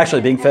 It's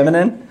actually being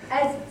feminine?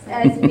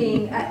 As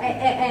being,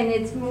 and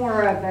it's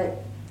more of a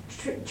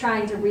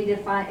trying to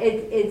redefine,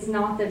 it's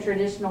not the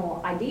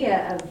traditional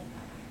idea of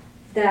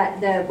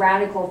that the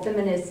radical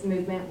feminist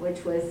movement,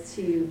 which was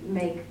to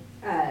make,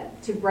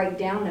 to break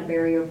down the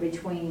barrier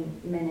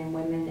between men and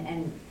women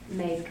and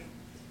make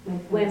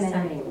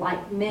women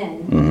like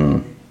men.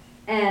 Mm-hmm.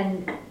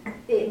 And,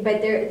 but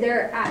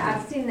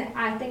I've seen that,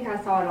 I think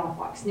I saw it on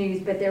Fox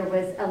News, but there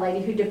was a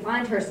lady who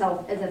defined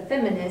herself as a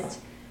feminist,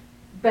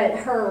 but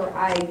her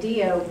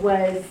idea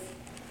was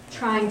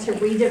trying to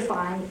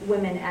redefine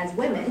women as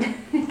women.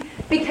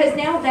 Because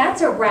now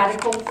that's a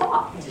radical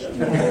thought.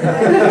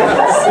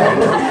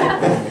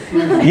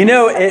 You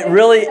know, it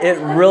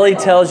really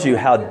tells you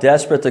how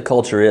desperate the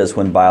culture is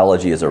when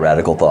biology is a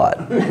radical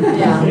thought.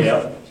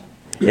 Yeah.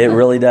 It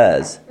really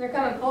does. They're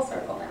coming full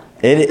circle now.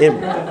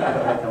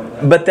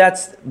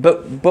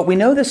 But we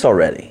know this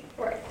already.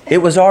 Right. It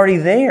was already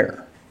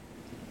there.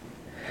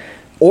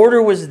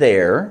 Order was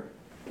there,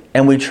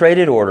 and we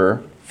traded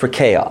order for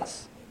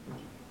chaos.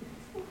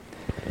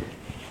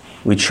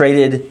 We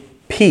traded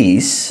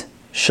peace,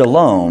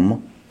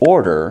 shalom,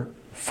 order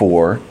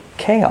for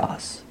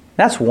chaos.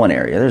 That's one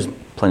area. There's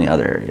plenty of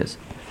other areas.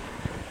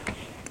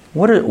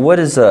 What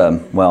is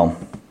well,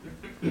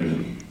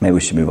 maybe we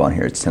should move on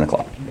here. It's 10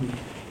 o'clock.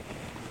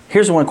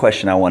 Here's one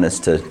question I want us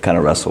to kind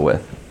of wrestle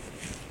with.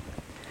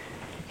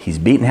 He's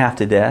beaten half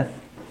to death.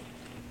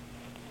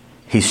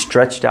 He's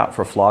stretched out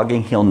for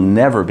flogging. He'll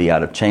never be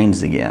out of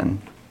chains again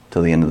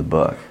till the end of the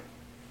book.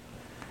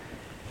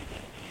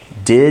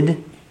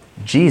 Did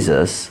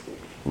Jesus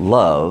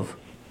love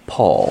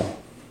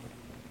Paul?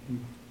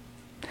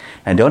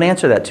 And don't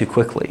answer that too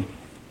quickly.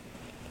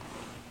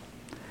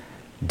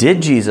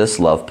 Did Jesus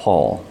love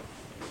Paul?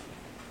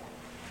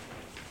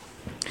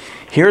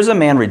 Here's a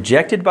man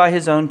rejected by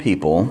his own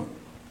people,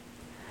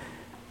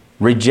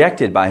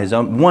 rejected by his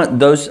own.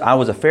 I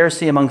was a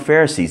Pharisee among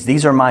Pharisees.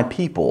 These are my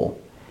people.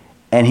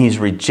 And he's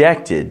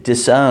rejected,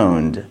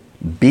 disowned,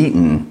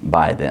 beaten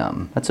by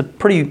them. That's a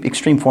pretty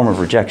extreme form of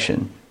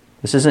rejection.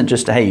 This isn't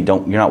just, hey,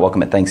 you're not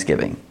welcome at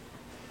Thanksgiving.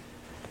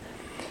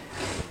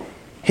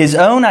 His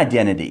own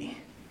identity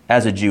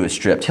as a Jew is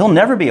stripped. He'll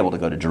never be able to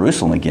go to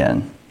Jerusalem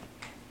again.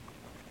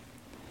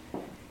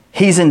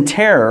 He's in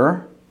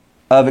terror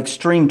of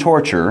extreme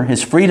torture.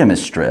 His freedom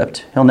is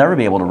stripped. He'll never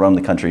be able to roam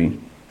the country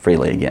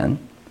freely again.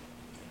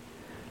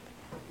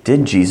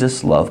 Did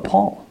Jesus love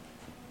Paul?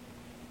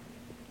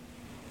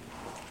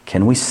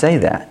 Can we say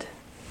that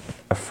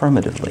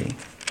affirmatively?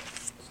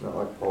 It's not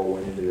like Paul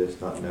went into this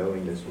not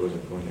knowing this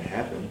wasn't going to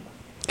happen.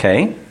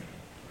 Okay.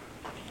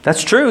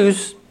 That's true.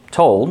 He's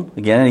told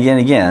again and again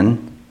and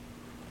again.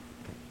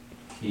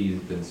 He's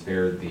been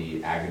spared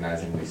the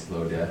agonizingly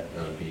slow death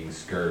of being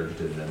scourged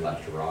and then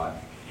left to rot.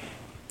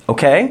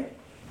 Okay.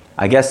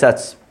 I guess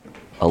that's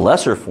a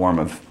lesser form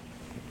of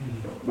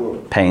Well,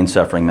 pain,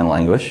 suffering, mental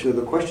anguish. so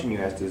the question you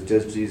asked is,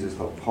 does Jesus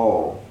love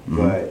Paul? Mhm.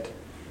 But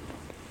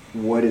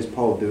what is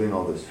Paul doing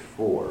all this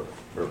for?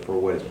 Or for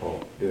what is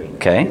Paul doing this?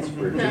 Okay. It's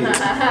for Jesus.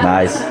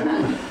 Nice.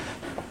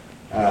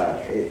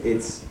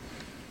 It's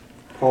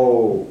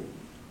Paul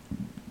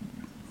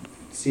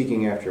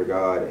seeking after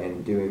God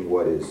and doing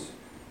what is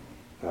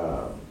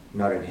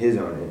not in his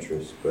own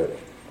interest, but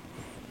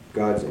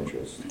God's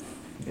interest.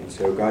 And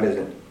so God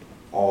isn't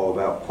all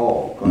about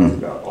Paul. God is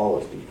about all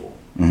his people.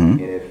 Mm-hmm.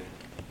 And if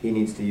he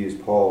needs to use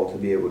Paul to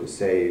be able to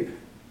save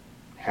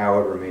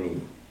however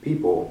many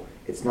people,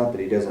 it's not that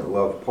he doesn't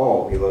love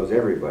Paul, he loves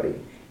everybody.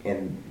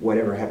 And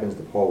whatever happens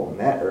to Paul on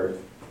that earth,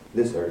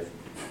 this earth,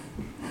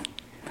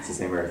 it's the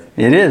same earth.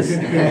 It is.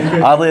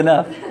 Oddly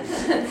enough.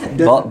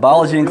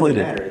 Biology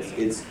included. Matter.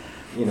 It's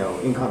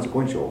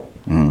inconsequential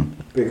Mm.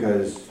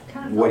 because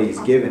what he's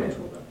given it.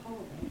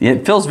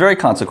 It feels very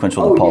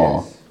consequential to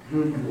Paul.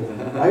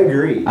 Yes. I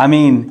agree. I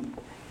mean,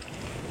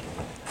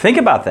 think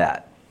about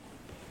that.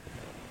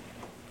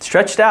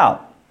 Stretched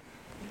out.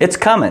 It's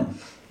coming.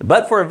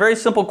 But for a very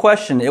simple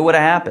question, it would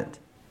have happened.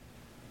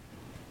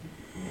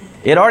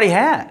 It already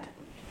had.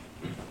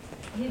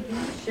 He'd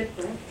been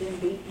shipwrecked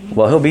and beaten.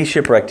 Well, he'll be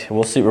shipwrecked.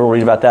 We'll see. We'll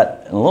read about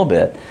that in a little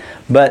bit.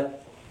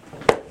 But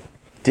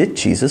did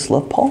Jesus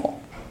love Paul?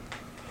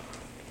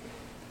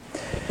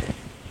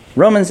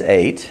 Romans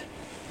 8,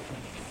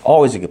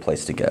 always a good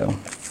place to go.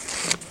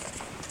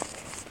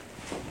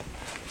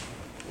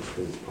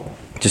 Because it's Paul.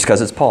 Just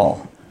because it's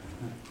Paul.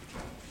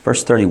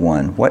 Verse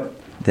 31.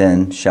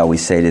 then shall we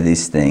say to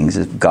these things?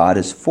 If God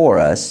is for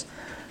us,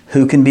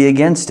 who can be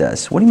against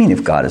us? What do you mean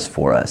if God is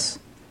for us?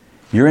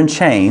 You're in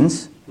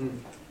chains.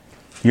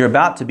 You're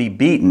about to be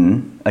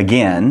beaten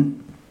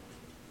again.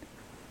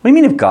 What do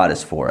you mean if God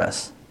is for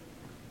us?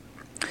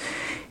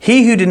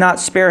 He who did not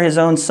spare his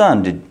own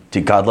son,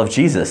 did God love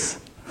Jesus?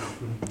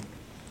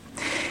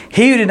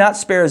 He who did not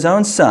spare his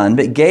own son,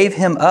 but gave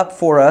him up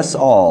for us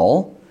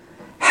all,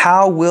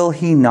 how will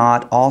he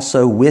not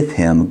also with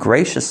him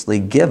graciously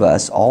give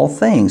us all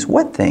things?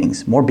 What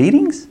things? More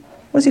beatings?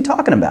 What is he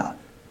talking about?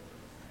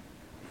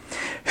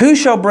 Who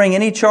shall bring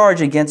any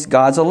charge against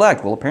God's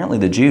elect? Well, apparently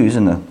the Jews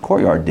in the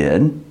courtyard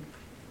did.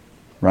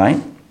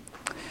 Right?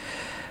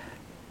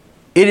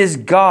 It is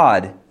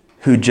God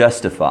who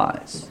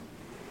justifies.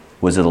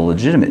 Was it a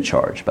legitimate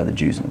charge by the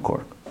Jews in the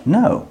court?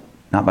 No,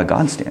 not by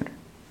God's standard.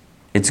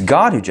 It's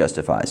God who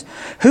justifies.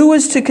 Who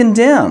is to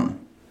condemn?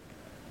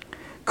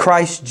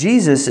 Christ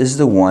Jesus is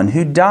the one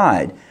who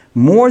died.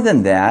 More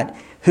than that,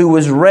 who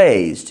was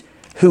raised,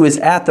 who is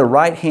at the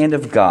right hand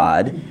of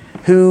God,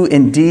 who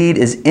indeed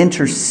is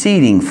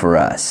interceding for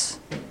us.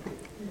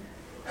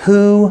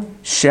 Who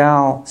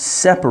shall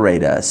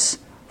separate us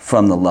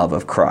from the love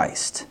of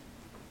Christ?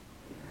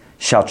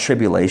 Shall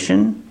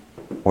tribulation,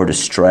 or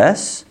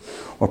distress,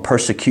 or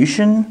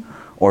persecution,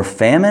 or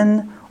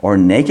famine, or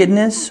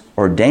nakedness,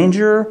 or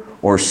danger,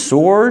 or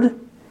sword?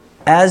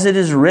 As it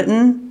is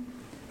written,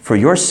 for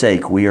your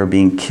sake we are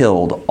being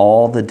killed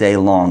all the day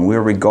long. We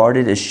are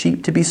regarded as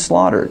sheep to be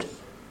slaughtered.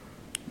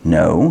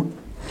 No,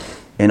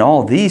 in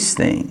all these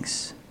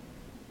things,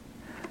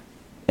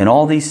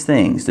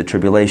 the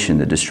tribulation,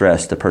 the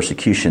distress, the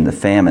persecution, the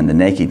famine, the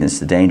nakedness,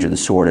 the danger, the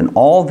sword, in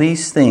all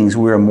these things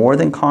we are more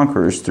than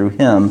conquerors through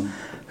Him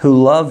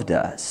who loved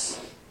us.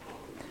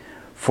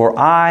 For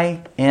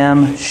I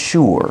am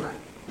sure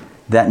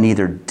that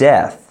neither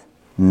death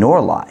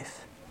nor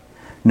life,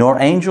 nor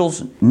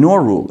angels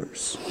nor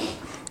rulers,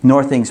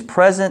 nor things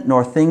present,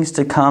 nor things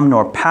to come,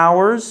 nor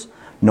powers,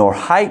 nor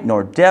height,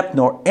 nor depth,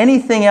 nor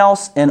anything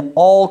else in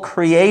all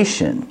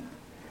creation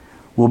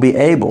will be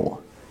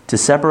able to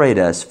separate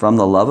us from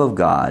the love of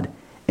God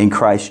in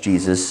Christ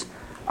Jesus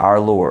our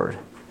Lord.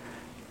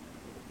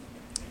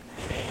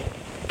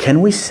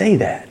 Can we say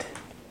that?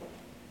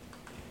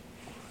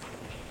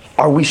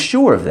 Are we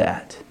sure of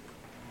that?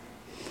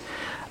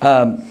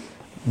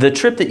 The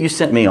trip that you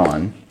sent me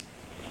on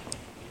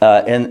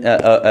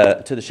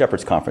to the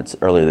Shepherd's Conference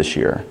earlier this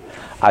year,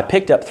 I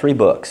picked up 3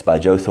 books by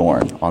Joe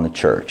Thorne on the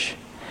church.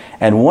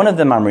 And one of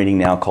them I'm reading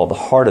now called The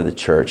Heart of the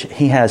Church.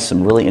 He has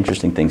some really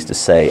interesting things to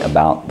say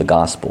about the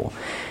gospel.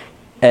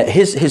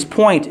 His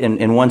point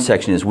in one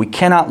section is we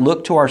cannot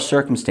look to our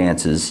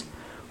circumstances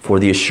for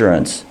the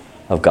assurance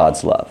of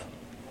God's love.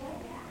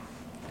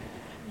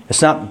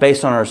 It's not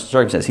based on our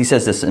circumstances. He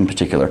says this in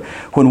particular.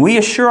 When we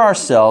assure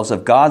ourselves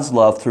of God's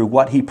love through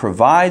what He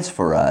provides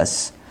for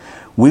us,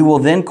 we will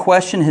then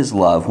question His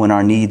love when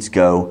our needs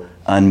go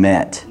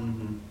unmet.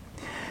 Mm-hmm.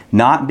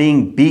 Not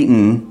being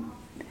beaten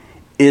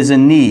is a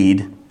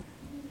need,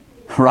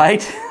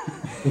 right?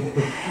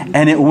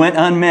 And it went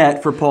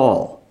unmet for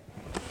Paul.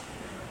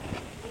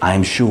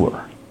 I'm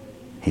sure,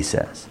 he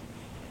says.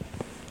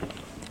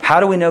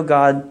 How do we know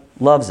God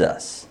loves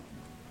us?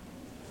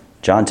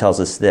 John tells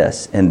us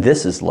this, and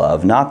this is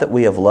love, not that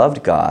we have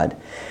loved God,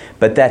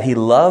 but that He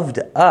loved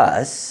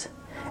us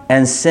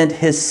and sent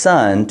His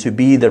Son to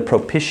be the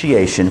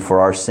propitiation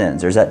for our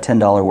sins. There's that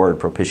 $10 word,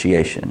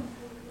 propitiation.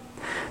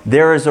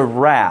 There is a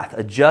wrath,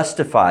 a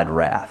justified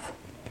wrath,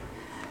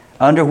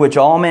 under which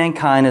all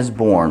mankind is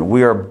born.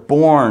 We are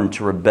born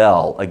to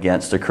rebel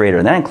against the Creator,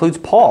 and that includes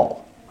Paul.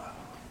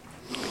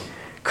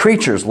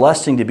 Creatures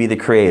lusting to be the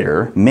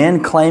Creator,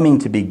 men claiming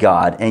to be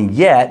God, and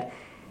yet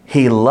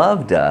He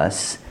loved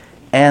us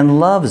and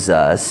loves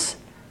us.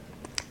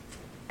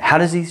 How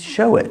does He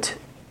show it?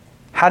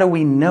 How do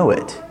we know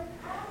it?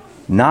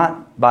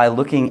 Not by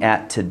looking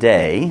at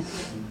today,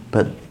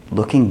 but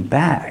looking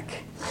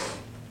back.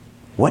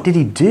 What did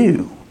He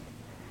do?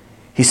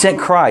 He sent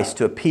Christ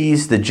to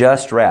appease the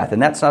just wrath.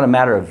 And that's not a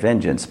matter of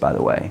vengeance, by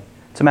the way.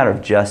 It's a matter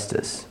of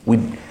justice.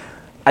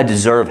 I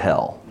deserve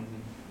hell.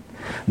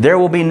 There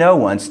will be no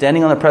one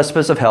standing on the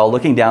precipice of hell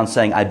looking down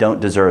saying, I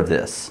don't deserve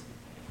this.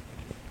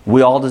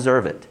 We all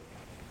deserve it.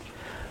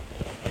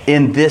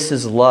 In this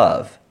is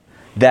love,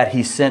 that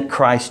He sent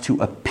Christ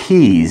to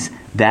appease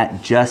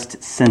that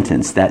just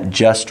sentence, that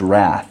just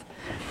wrath.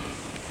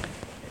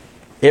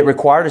 It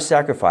required a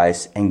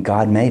sacrifice, and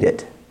God made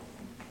it.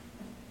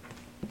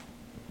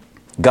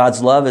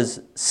 God's love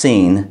is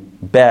seen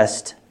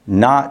best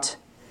not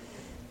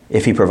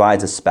if He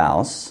provides a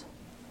spouse,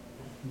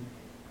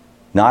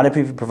 not if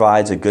He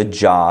provides a good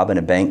job and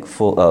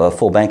a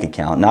full bank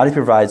account, not if He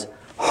provides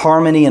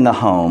harmony in the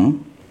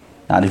home,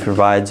 not if He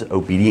provides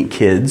obedient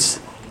kids,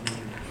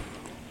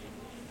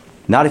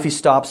 not if He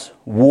stops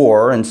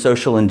war and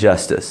social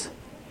injustice.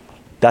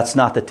 That's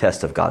not the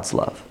test of God's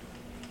love.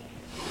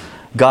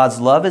 God's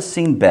love is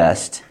seen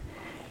best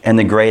in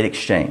the great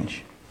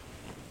exchange.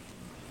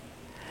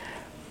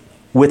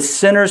 With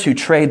sinners who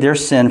trade their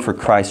sin for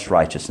Christ's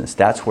righteousness.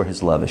 That's where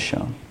His love is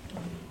shown.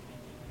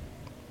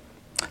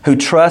 who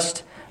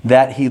trust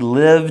that he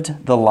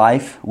lived the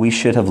life we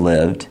should have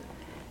lived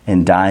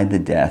and died the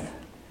death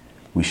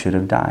we should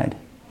have died.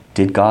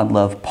 Did God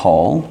love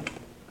Paul?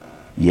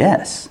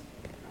 Yes.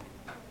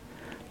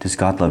 Does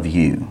God love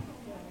you?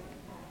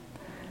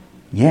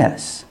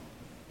 Yes.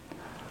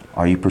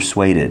 Are you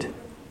persuaded?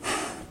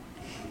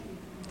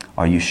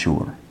 Are you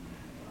sure?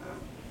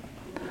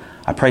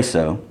 I pray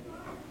so.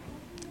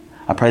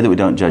 I pray that we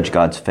don't judge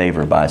God's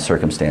favor by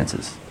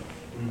circumstances.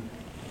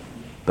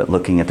 But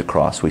looking at the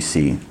cross, we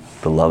see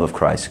the love of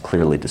Christ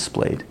clearly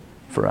displayed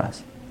for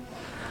us.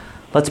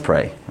 Let's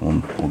pray,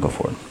 and we'll go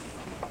forward.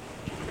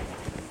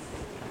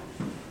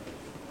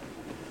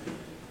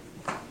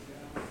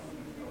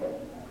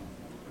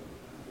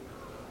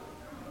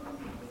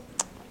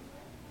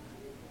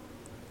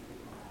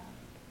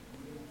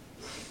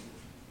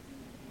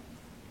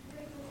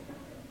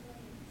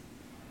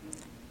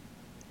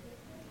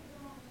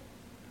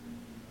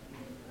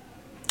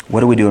 What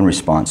do we do in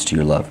response to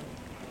your love?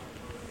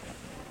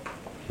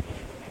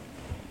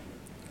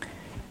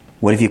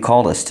 What have you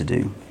called us to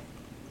do?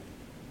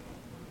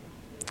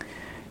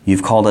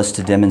 You've called us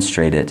to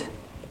demonstrate it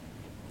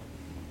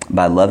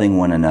by loving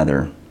one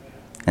another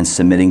and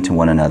submitting to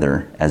one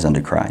another as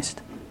unto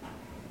Christ.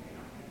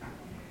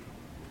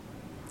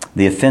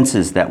 The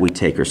offenses that we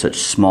take are such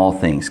small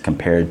things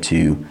compared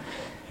to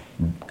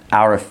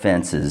our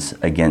offenses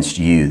against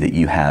you that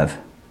you have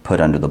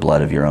put under the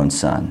blood of your own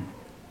Son.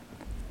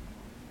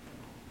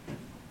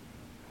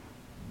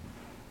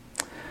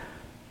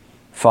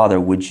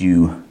 Father, would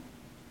you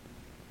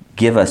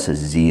give us a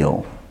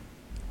zeal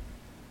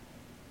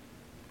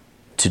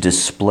to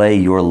display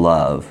your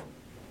love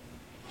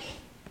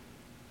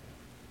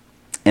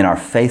in our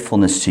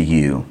faithfulness to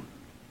you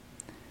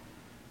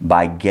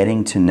by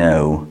getting to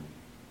know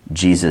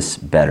Jesus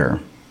better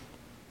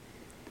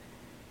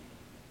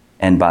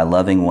and by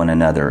loving one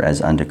another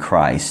as unto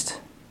Christ,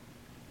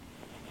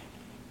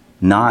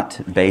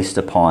 not based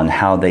upon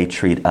how they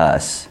treat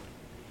us,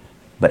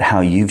 but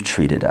how you've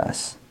treated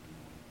us.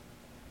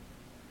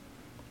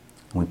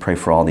 We pray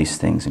for all these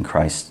things in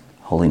Christ's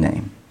holy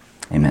name.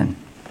 Amen.